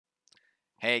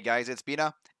Hey guys, it's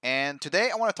Bina, and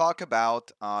today I want to talk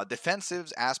about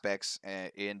defensive aspects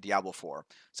in Diablo 4.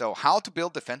 So, how to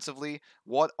build defensively,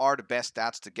 what are the best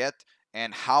stats to get,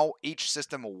 and how each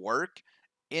system will work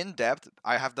in depth.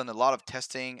 I have done a lot of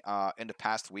testing in the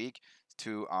past week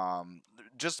to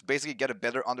just basically get a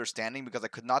better understanding because I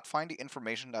could not find the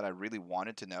information that I really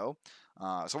wanted to know.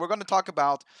 So, we're going to talk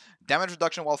about damage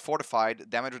reduction while fortified,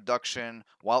 damage reduction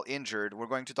while injured. We're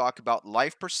going to talk about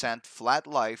life percent, flat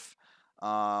life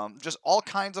just all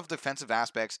kinds of defensive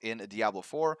aspects in Diablo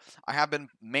 4. I have been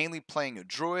mainly playing a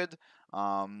Druid,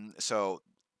 so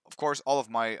of course all of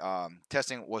my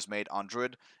testing was made on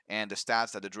Druid and the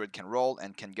stats that the Druid can roll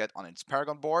and can get on its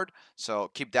Paragon board. So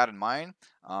keep that in mind.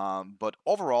 But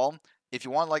overall, if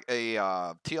you want like a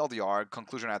TLDR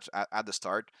conclusion at the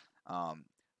start,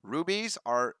 rubies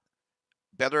are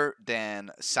better than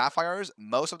sapphires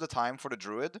most of the time for the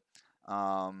Druid.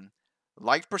 Um,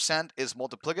 Life percent is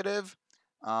multiplicative.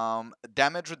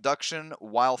 Damage reduction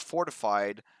while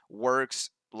fortified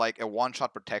works like a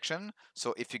one-shot protection.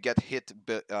 So if you get hit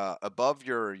above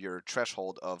your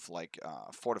threshold of like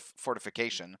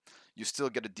fortification, you still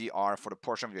get a DR for the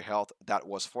portion of your health that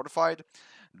was fortified.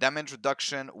 Damage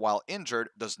reduction while injured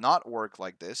does not work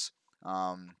like this.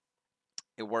 Um,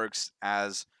 it works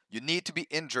as you need to be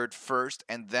injured first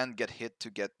and then get hit to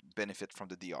get benefit from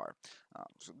the DR.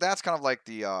 So that's kind of like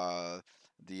the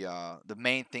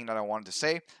main thing that I wanted to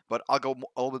say, but I'll go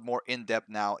a little bit more in depth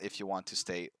now if you want to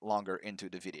stay longer into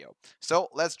the video. So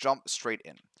let's jump straight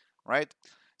in, right?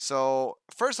 So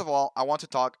first of all, I want to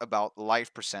talk about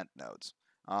life percent nodes.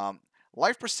 Um,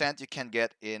 Life percent you can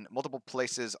get in multiple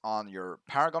places on your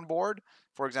Paragon board.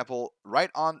 For example, right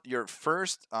on your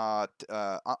first on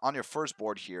your first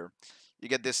board here, you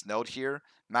get this node here,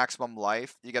 maximum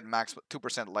life. You get max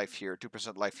 2% life here,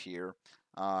 2% life here,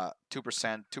 2%,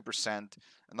 2%,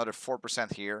 another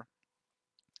 4% here.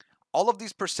 All of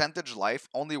these percentage life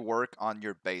only work on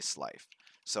your base life.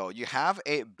 So you have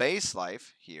a base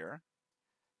life here.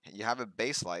 You have a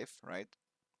base life, right?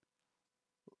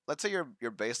 Let's say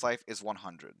your base life is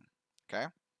 100. Okay.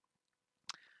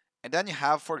 And then you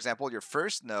have, for example, your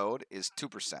first node is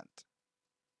 2%.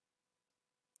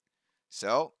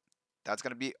 So that's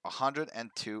going to be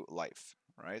 102 life,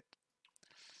 right?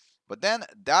 But then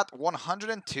that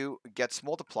 102 gets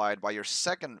multiplied by your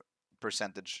second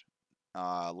percentage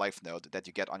life node that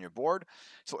you get on your board.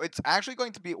 So it's actually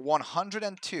going to be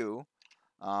 102.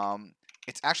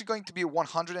 It's actually going to be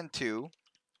 102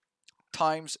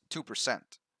 times 2%.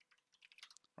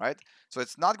 Right? So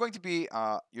it's not going to be,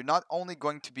 you're not only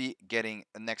going to be getting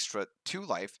an extra 2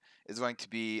 life, it's going to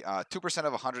be 2%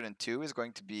 of 102 is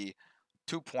going to be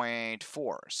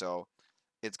 2.4. So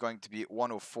it's going to be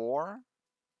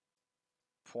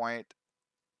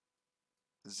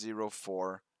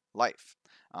 104.04 life.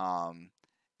 And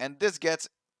this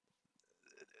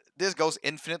goes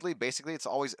infinitely. Basically, it's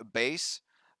always a base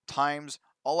times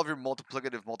all of your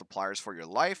multiplicative multipliers for your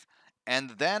life.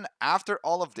 And then after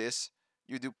all of this,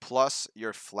 you do plus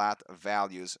your flat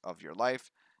values of your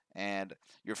life. And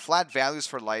your flat values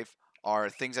for life are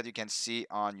things that you can see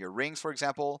on your rings, for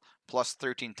example, plus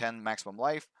 1310 maximum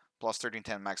life, plus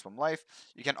 1310 maximum life.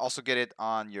 You can also get it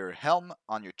on your helm,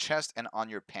 on your chest, and on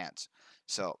your pants.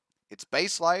 So it's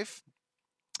base life.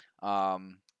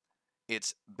 Um,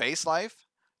 it's base life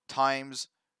times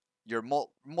your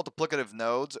multiplicative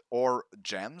nodes or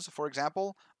gems, for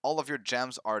example. All of your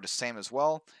gems are the same as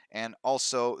well, and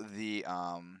also the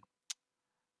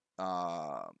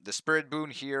spirit boon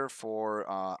here for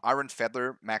Iron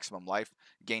Feather maximum life,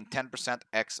 gain 10%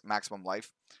 X maximum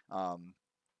life.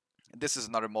 This is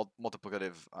another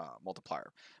multiplicative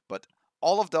multiplier, but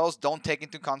all of those don't take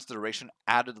into consideration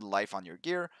added life on your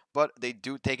gear, but they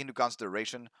do take into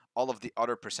consideration all of the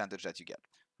other percentage that you get,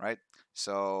 right?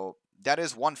 So that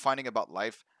is one finding about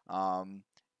life, and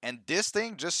this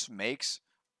thing just makes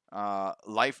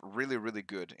life really, really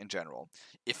good in general.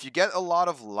 If you get a lot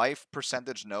of life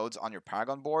percentage nodes on your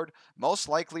Paragon board, most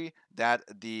likely that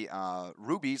the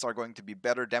rubies are going to be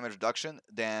better damage reduction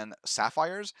than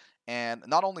sapphires. And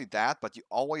not only that, but you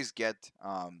always get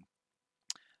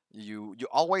you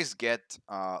always get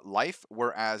life,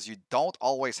 whereas you don't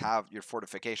always have your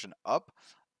fortification up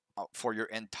for your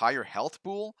entire health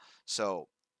pool. So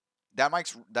that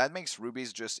makes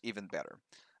rubies just even better.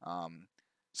 Um,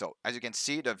 so as you can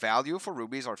see, the value for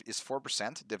rubies is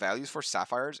 4%. The values for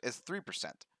sapphires is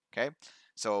 3%. Okay,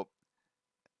 so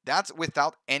that's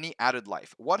without any added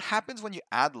life. What happens when you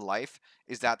add life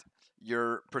is that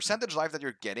your percentage life that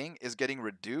you're getting is getting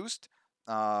reduced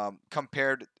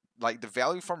compared like the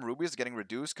value from rubies is getting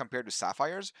reduced compared to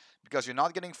sapphires because you're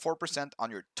not getting 4%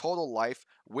 on your total life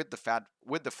with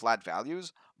the flat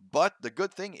values. But the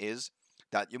good thing is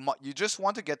that you just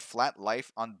want to get flat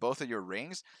life on both of your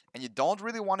rings, and you don't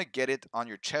really want to get it on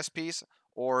your chest piece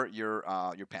or your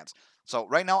pants. So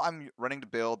right now I'm running the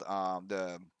build,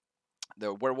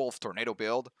 the werewolf tornado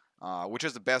build, which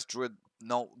is the best druid,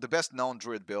 no, the best known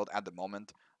druid build at the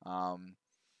moment. Um,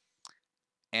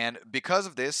 and because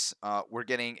of this, we're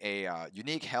getting a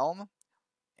unique helm,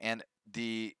 and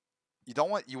the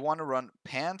you want to run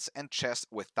pants and chest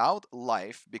without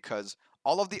life because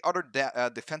all of the other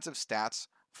defensive stats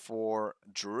for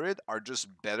druid are just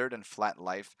better than flat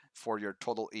life for your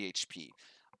total EHP.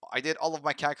 I did all of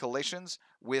my calculations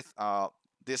with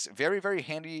this very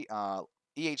handy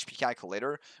EHP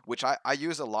calculator, which I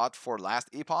use a lot for last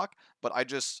Epoch, but I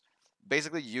just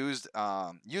basically use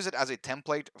it as a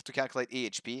template to calculate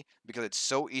EHP because it's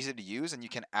so easy to use and you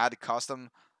can add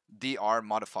custom DR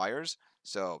modifiers.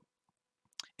 So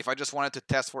if I just wanted to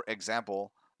test, for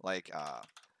example, like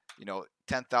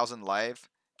 10,000 life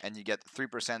and you get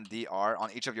 3% DR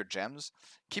on each of your gems,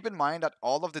 keep in mind that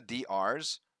all of the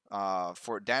DRs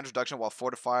for damage reduction while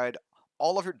fortified,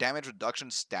 all of your damage reduction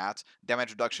stats,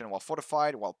 damage reduction while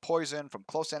fortified, while poison from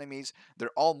close enemies, they're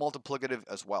all multiplicative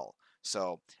as well.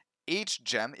 So each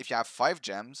gem, if you have 5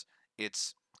 gems,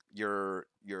 it's your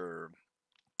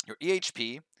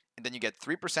EHP, and then you get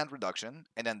 3% reduction,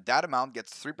 and then that amount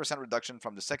gets 3% reduction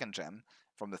from the second gem,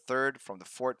 from the third, from the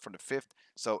fourth, from the fifth.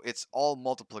 So it's all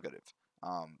multiplicative.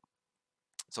 Um,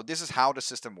 so this is how the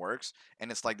system works,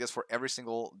 and it's like this for every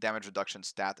single damage reduction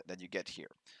stat that you get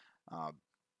here. Uh,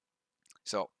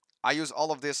 so I use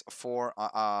all of this for.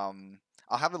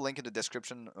 I'll have a link in the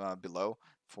description below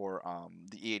for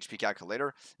the EHP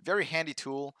calculator. Very handy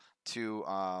tool to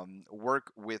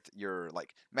work with your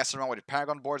mess around with your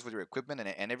Paragon boards, with your equipment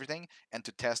and everything, and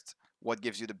to test what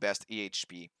gives you the best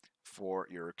EHP for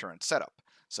your current setup.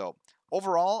 So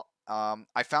overall,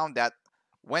 I found that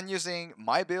when using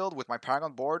my build with my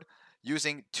Paragon board,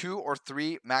 using 2 or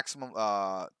 3 maximum,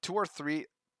 2 or 3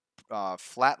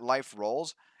 flat life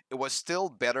rolls, it was still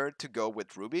better to go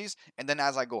with rubies. And then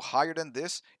as I go higher than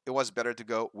this, it was better to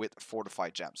go with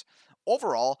fortified gems.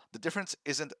 Overall, the difference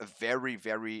isn't very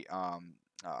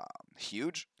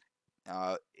huge.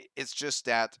 It's just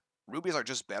that rubies are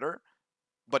just better,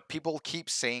 but people keep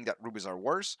saying that rubies are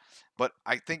worse. But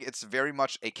I think it's very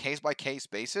much a case by case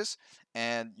basis,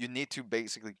 and you need to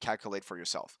basically calculate for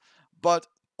yourself. But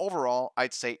overall,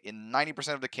 I'd say in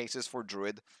 90% of the cases for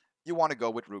druid, you want to go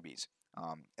with rubies,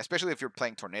 especially if you're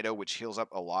playing tornado, which heals up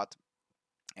a lot,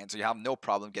 and so you have no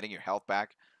problem getting your health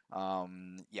back.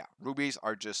 Yeah, rubies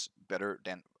are just better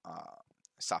than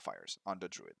sapphires on the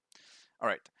druid. All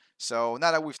right. So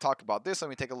now that we've talked about this, let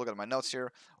me take a look at my notes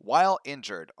here. While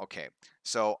injured, okay.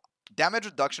 So damage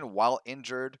reduction while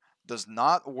injured does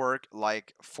not work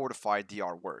like fortified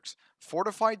DR works.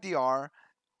 Fortified DR,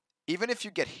 even if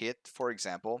you get hit, for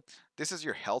example, this is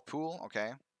your health pool,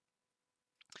 okay?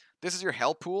 This is your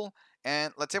health pool,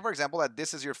 and let's say, for example, that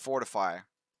this is your fortify.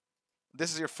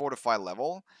 This is your fortify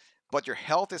level, but your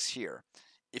health is here.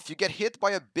 If you get hit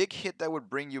by a big hit that would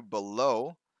bring you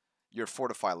below your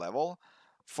fortify level,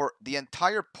 for the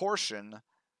entire portion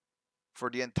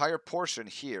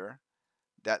here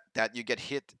that you get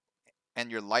hit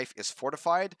and your life is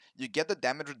fortified, you get the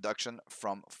damage reduction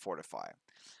from fortify.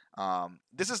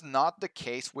 This is not the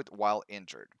case with while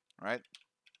injured, right?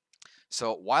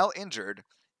 So while injured,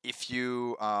 if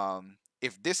you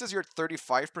if this is your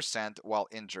 35% while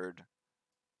injured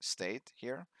state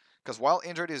here, because while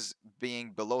injured is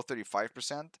being below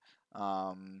 35%,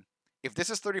 if this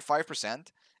is 35%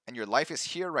 and your life is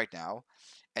here right now,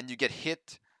 and you get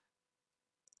hit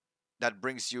that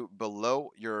brings you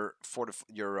below your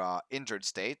injured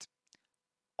state,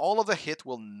 all of the hit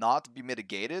will not be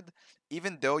mitigated,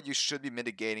 even though you should be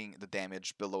mitigating the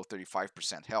damage below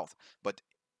 35% health. But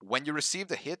when you receive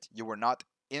the hit, you were not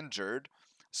injured,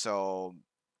 so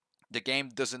the game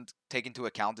doesn't take into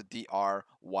account the DR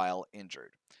while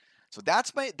injured. So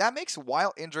that makes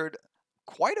while injured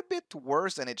quite a bit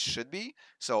worse than it should be.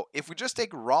 So if we just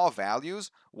take raw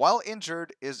values, while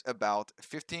injured is about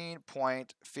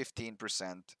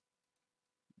 15.15%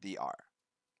 DR,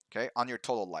 okay, on your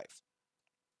total life.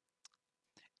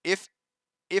 If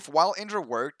while injured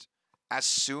worked as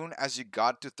soon as you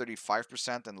got to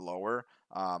 35% and lower,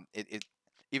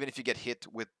 even if you get hit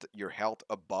with your health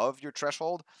above your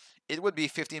threshold, it would be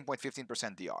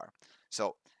 15.15% DR.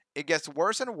 So it gets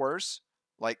worse and worse.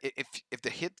 Like if the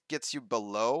hit gets you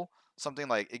below something,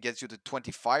 like it gets you to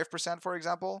 25%, for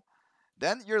example,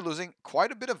 then you're losing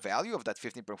quite a bit of value of that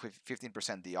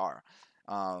 15% DR.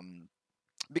 Um,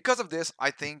 because of this,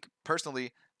 I think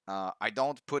personally, I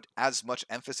don't put as much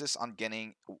emphasis on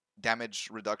getting damage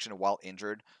reduction while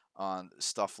injured on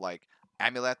stuff like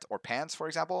amulet or pants, for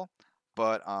example.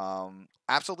 But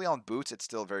absolutely on boots, it's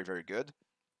still very, very good.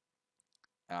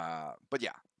 But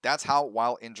yeah, that's how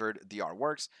while injured DR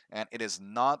works, and it is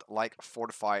not like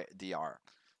fortify DR.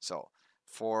 So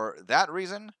for that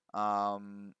reason,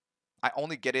 I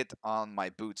only get it on my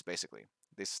boots basically.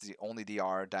 This is the only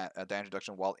DR damage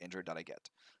reduction while injured that I get.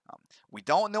 Um, we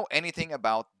don't know anything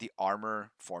about the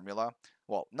armor formula.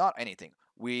 Well, not anything.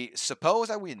 We suppose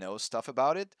that we know stuff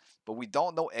about it, but we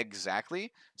don't know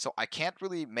exactly. So I can't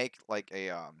really make like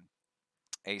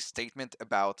a statement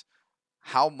about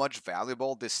how much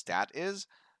valuable this stat is,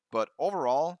 but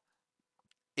overall,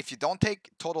 if you don't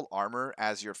take total armor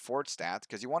as your fort stat,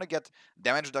 because you want to get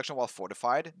damage reduction while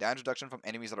fortified, damage reduction from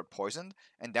enemies that are poisoned,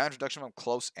 and damage reduction from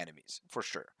close enemies, for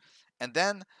sure. And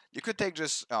then you could take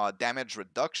just damage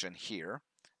reduction here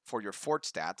for your fort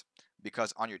stat,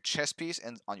 because on your chest piece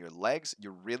and on your legs,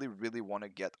 you really, really want to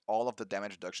get all of the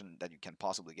damage reduction that you can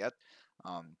possibly get.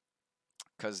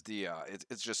 Because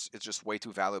it's just way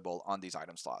too valuable on these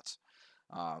item slots.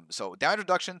 So damage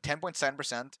reduction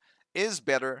 10.7% is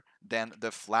better than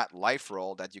the flat life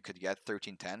roll that you could get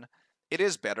 1310. It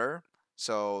is better,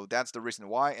 so that's the reason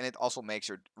why, and it also makes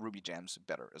your ruby gems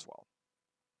better as well.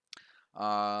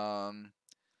 Um,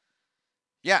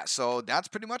 yeah, so that's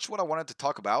pretty much what I wanted to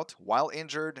talk about. While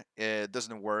injured, it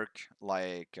doesn't work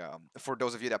like for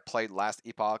those of you that played last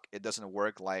Epoch, it doesn't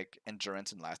work like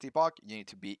endurance in last Epoch. You need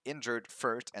to be injured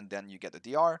first, and then you get the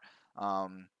DR.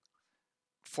 Um,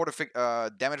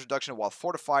 damage reduction while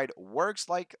fortified works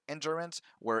like endurance,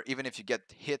 where even if you get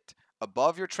hit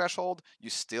above your threshold, you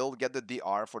still get the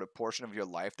DR for the portion of your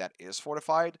life that is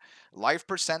fortified. Life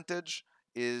percentage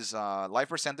is life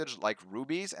percentage like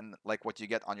rubies and like what you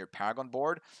get on your paragon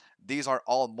board. These are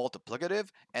all multiplicative,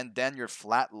 and then your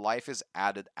flat life is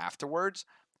added afterwards.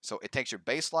 So it takes your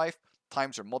base life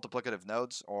times your multiplicative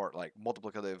nodes or like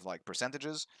multiplicative like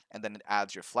percentages, and then it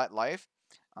adds your flat life.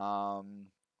 Um,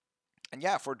 and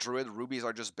yeah, for Druid, rubies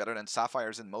are just better than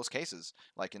sapphires in most cases.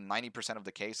 Like in 90% of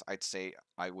the case, I'd say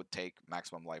I would take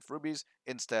maximum life rubies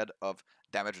instead of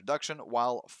damage reduction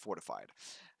while fortified.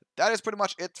 That is pretty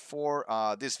much it for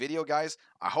this video, guys.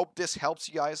 I hope this helps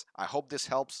you guys. I hope this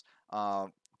helps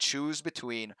choose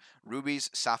between rubies,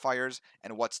 sapphires,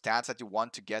 and what stats that you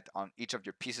want to get on each of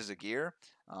your pieces of gear.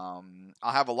 I'll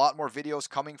have a lot more videos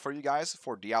coming for you guys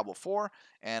for Diablo 4,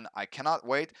 and I cannot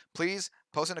wait. Please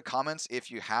post in the comments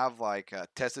if you have like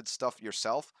tested stuff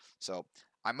yourself. So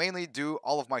I mainly do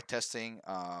all of my testing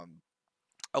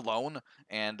alone,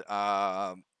 and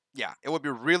yeah, it would be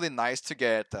really nice to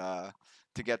get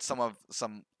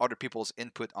some other people's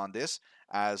input on this,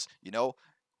 as you know.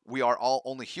 We are all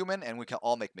only human and we can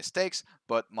all make mistakes,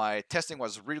 but my testing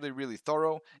was really, really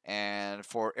thorough. And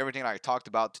for everything I talked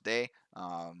about today,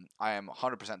 I am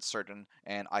 100% certain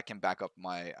and I can back up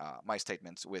my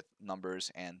statements with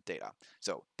numbers and data.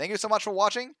 So, thank you so much for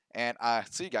watching, and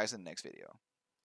see you guys in the next video.